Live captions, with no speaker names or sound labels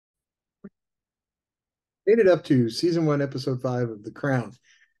Made it up to season one, episode 5 of The Crown.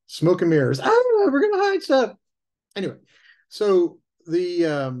 Smoke and mirrors. We're gonna hide stuff. Anyway, so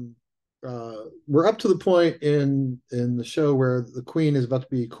the we're up to the point in the show where the queen is about to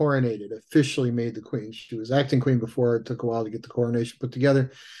be coronated, officially made the queen. She was acting queen before. It took a while to get the coronation put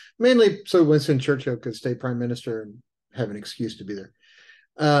together, mainly so Winston Churchill could stay prime minister and have an excuse to be there.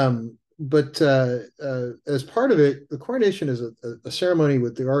 But as part of it, the coronation is a ceremony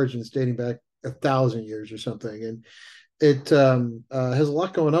with the origins dating back 1,000 years or something, and it has a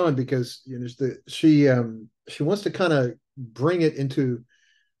lot going on because she wants to kind of bring it into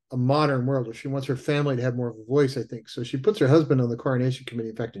a modern world, or she wants her family to have more of a voice, I think. So she puts her husband on the coronation committee,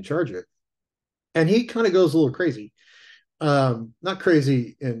 in fact, in charge of it, and he kind of goes a little crazy. Not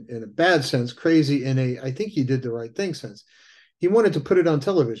crazy in a bad sense, crazy in a I think he did the right thing sense. He wanted to put it on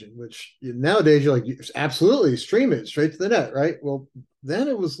television, which nowadays you're like, absolutely stream it straight to the net, right? Well, then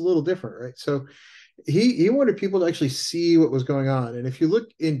it was a little different, right? So he wanted people to actually see what was going on. And if you look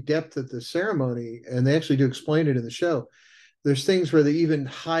in depth at the ceremony, and they actually do explain it in the show, there's things where they even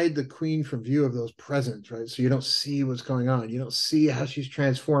hide the queen from view of those present, right? So you don't see what's going on. You don't see how she's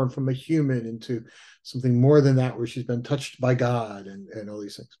transformed from a human into something more than that, where she's been touched by God and all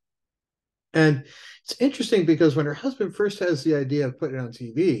these things. And it's interesting because when her husband first has the idea of putting it on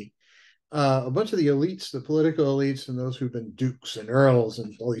TV, a bunch of the elites, the political elites, and those who've been dukes and earls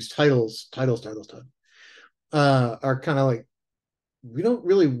and all these titles, are kind of like, we don't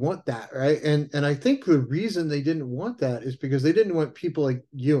really want that, right? And I think the reason they didn't want that is because they didn't want people like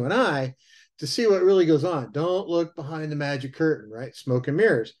you and I to see what really goes on. Don't look behind the magic curtain, right? Smoke and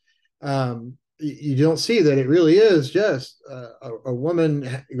mirrors. You don't see that it really is just a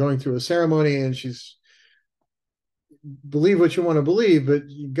woman going through a ceremony, and she's believe what you want to believe, but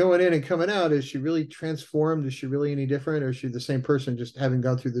going in and coming out, is she really transformed? Is she really any different, or is she the same person just having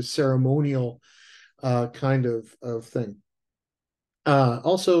gone through this ceremonial kind of thing?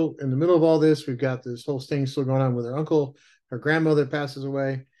 Also, in the middle of all this, we've got this whole thing still going on with her uncle. Her grandmother passes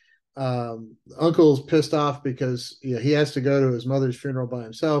away. Uncle's pissed off because he has to go to his mother's funeral by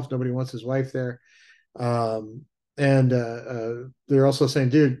himself. Nobody wants his wife there. And they're also saying,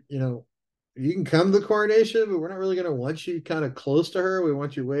 dude, you can come to the coronation, but we're not really going to want you kind of close to her. We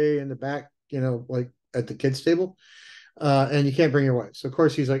want you way in the back, like at the kids' table. And you can't bring your wife. So, of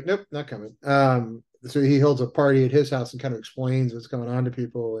course, he's like, nope, not coming. So he holds a party at his house and kind of explains what's going on to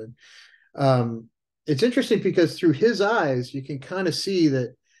people. And it's interesting because through his eyes, you can kind of see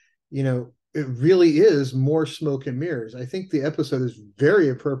that, it really is more smoke and mirrors. I think the episode is very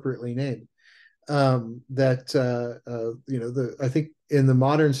appropriately named. I think in the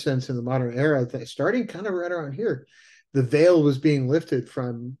modern sense, in the modern era, starting kind of right around here, the veil was being lifted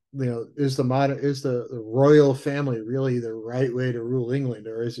from, is the royal family really the right way to rule England,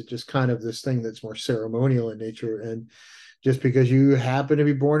 or is it just kind of this thing that's more ceremonial in nature? And just because you happen to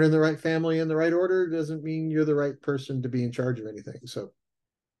be born in the right family in the right order doesn't mean you're the right person to be in charge of anything. So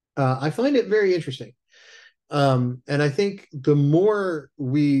I find it very interesting. And I think the more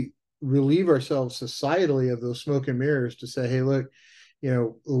we relieve ourselves societally of those smoke and mirrors to say, hey, look,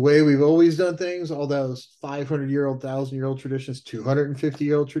 the way we've always done things, all those 500-year-old, 1,000-year-old traditions,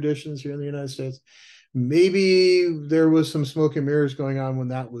 250-year-old traditions here in the United States, maybe there was some smoke and mirrors going on when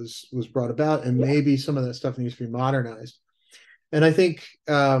that was brought about, and maybe some of that stuff needs to be modernized. And I think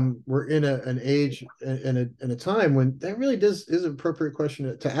we're in an age in a time when that really is an appropriate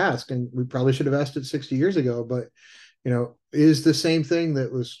question to ask, and we probably should have asked it 60 years ago. But is the same thing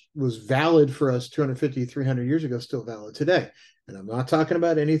that was valid for us 250, 300 years ago still valid today? And I'm not talking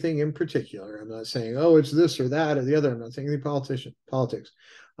about anything in particular. I'm not saying, oh, it's this or that or the other. I'm not saying any politics.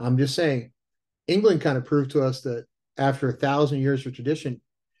 I'm just saying England kind of proved to us that after 1,000 years of tradition,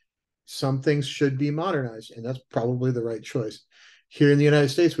 some things should be modernized, and that's probably the right choice. Here in the United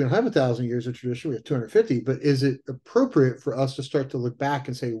States, we don't have 1,000 years of tradition; we have 250. But is it appropriate for us to start to look back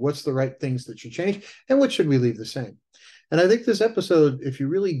and say, what's the right things that should change, and what should we leave the same? And I think this episode, if you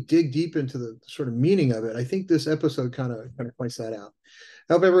really dig deep into the sort of meaning of it, I think this episode kind of points that out.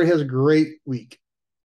 I hope everybody has a great week.